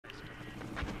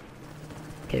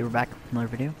Okay, we're back with another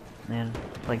video, and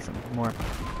playing some more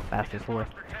Part 4.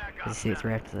 As you see, it's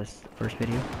right after this first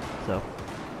video, so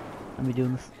I'll be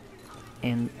doing this,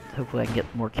 and hopefully I can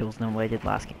get more kills than what I did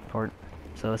last part.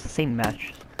 So it's the same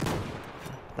match.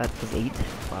 That was 8.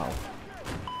 Wow.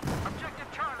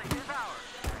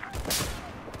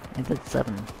 I did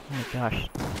 7. Oh my gosh.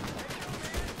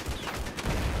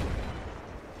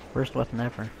 Worst weapon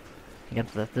ever.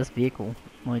 Against this vehicle,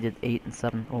 only did 8 and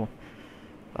 7. Oh.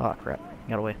 Oh crap.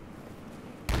 Got away.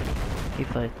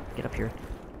 If I get up here.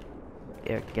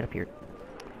 Yeah, get up here.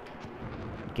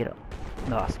 Get up.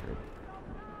 No, screw it.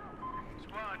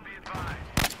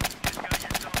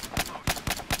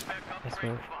 I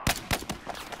swear.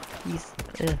 He's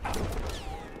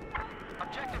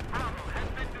Objective Bravo has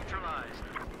been neutralized.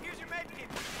 Use your med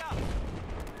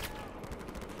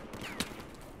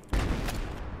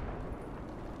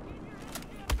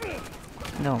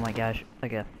kit. No, my gosh.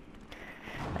 Okay.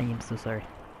 I am so sorry.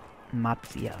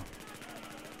 Mattia.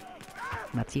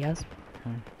 Matias?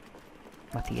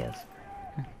 Matias.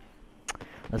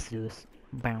 Let's do this.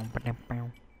 Bow, bow,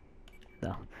 bow.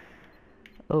 So.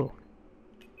 Oh.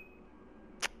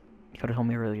 You could've told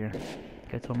me earlier. You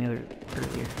could've told me earlier.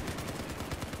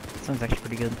 Sounds actually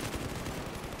pretty good.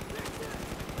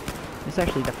 It's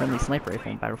actually the friendly sniper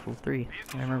rifle in Battlefield 3.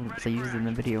 I remember because I used it in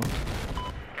the video.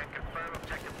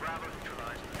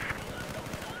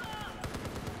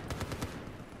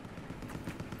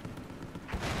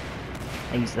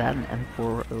 I used that in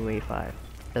M40A5.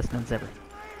 Best guns ever.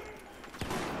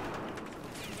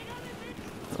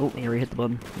 Oh, he already hit the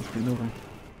button. He's been moving.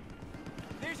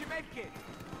 There's your med kit.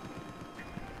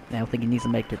 I don't think he needs a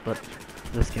med kit, but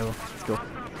let's go. Let's go.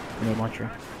 Grenade launcher.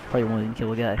 Probably won't even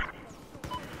kill a guy.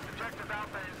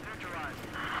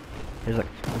 There's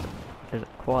a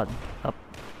quad up.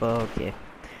 Okay.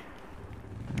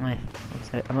 I'm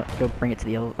gonna go bring it to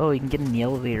the elevator. Oh, you can get in the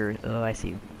elevator. Oh, I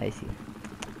see. I see.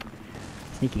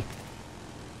 Sneaky.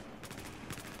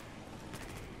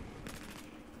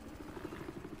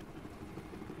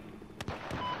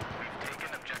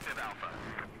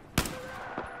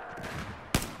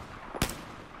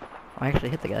 I actually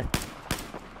hit the guy.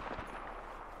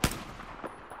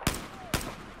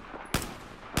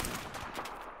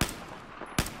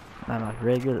 I'm not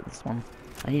really good at this one.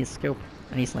 I need a scope.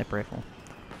 I need a sniper rifle.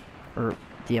 Or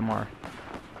DMR.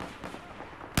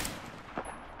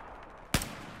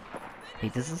 Hey,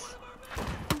 this is...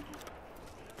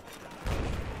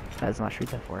 That does not shoot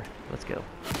that far. Let's go.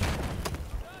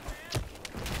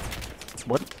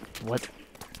 What? What?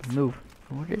 Move.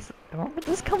 Where did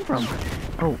this come from?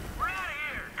 Oh.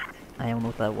 I don't know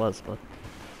what that was, but...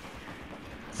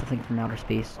 Something from outer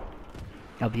space.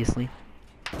 Obviously.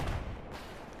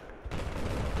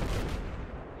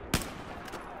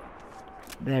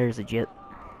 There's a jet.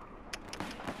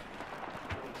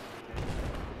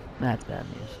 That's bad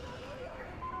news.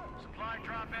 Supply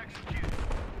drop executed.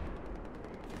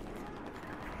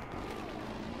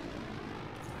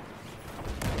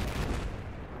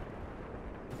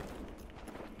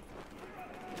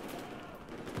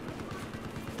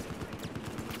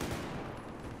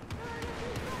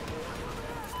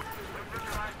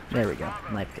 There we go.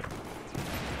 Knife kill.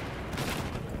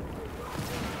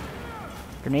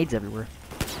 Grenades everywhere.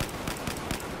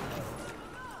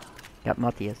 Got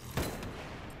Matthias.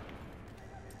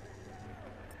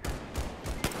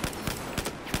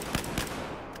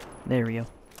 There we go.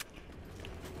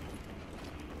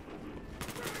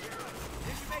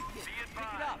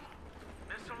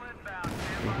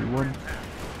 Everyone.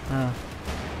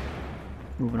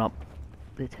 Moving up.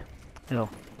 Oh,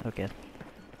 okay.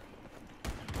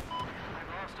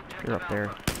 You're up there.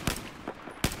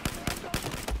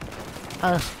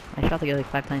 I shot the guy like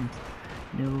 5 times.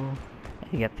 No.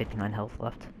 I got 59 health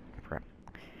left. Crap.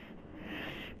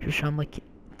 Just shot him like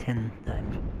 10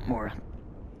 times more.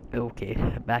 Okay,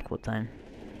 backflip time.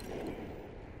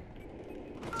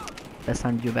 Best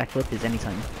time to do a backflip is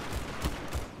anytime.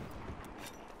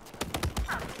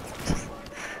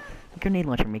 The grenade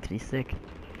launcher makes me sick.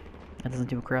 That doesn't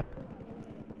do a crap.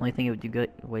 Only thing it would do good.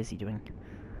 What is he doing?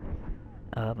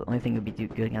 The only thing it would be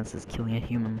good against is killing a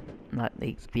human, not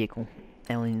a vehicle.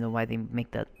 I don't even know why they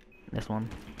make that. This one.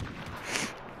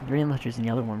 Grenade launchers in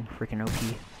the other one, freaking OP.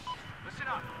 Listen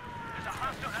up. There's a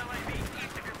hostile LAV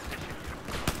east of your position.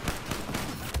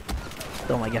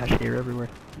 Oh my gosh, they were everywhere.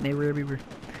 They were everywhere.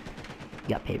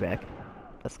 Got payback.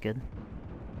 That's good.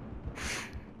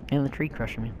 And the tree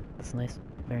crusher, man. That's nice.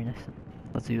 Very nice.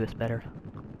 Let's do this better.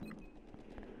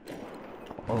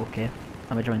 Okay.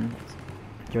 I'm gonna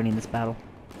joining this battle.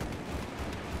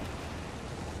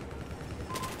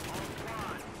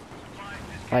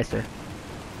 Hi, sir.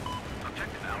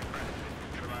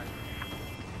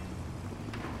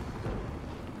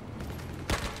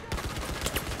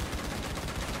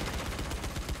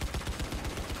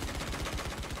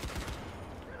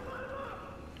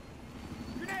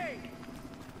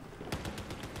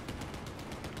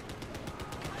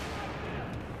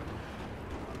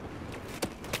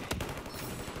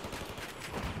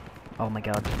 Oh my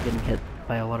god, I'm getting hit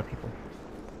by a lot of people.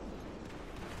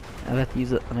 I have to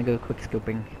use it. I'm gonna go quick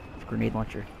scoping with grenade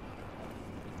launcher.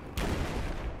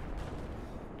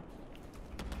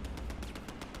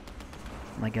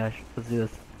 Oh my gosh, let's do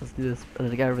this. Let's do this. Oh,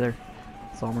 there's a guy over there.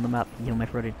 Saw him on the map. Heal my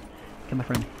friend. Kill my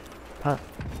friend. Ha!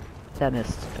 That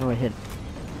missed. Oh, I hit.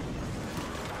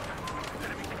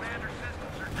 Enemy commander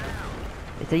systems are down.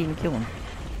 It didn't even kill him.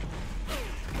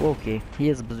 Okay, he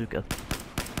has a bazooka.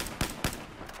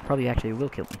 Probably actually will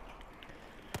kill me.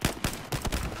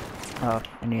 Oh,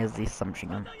 and he has the submachine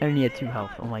gun. And he had 2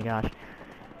 health. Oh my gosh.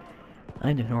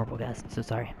 I'm doing horrible, guys. So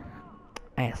sorry.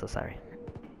 I am so sorry.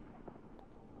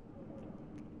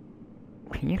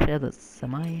 Can you share the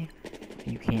semi?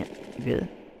 You can't. You good?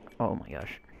 Oh my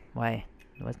gosh. Why?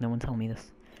 Why is no one telling me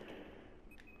this?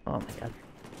 Oh my god.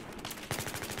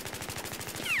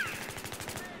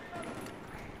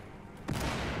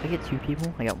 I get 2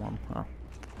 people? I got 1. Oh.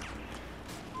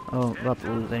 Oh, about to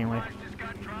lose anyway. Just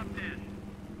got dropped in.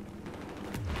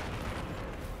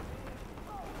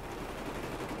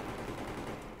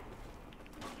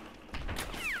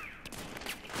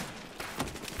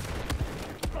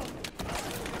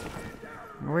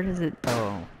 Where does it?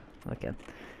 Oh, okay.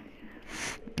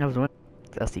 I was wondering.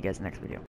 I'll see you guys next video.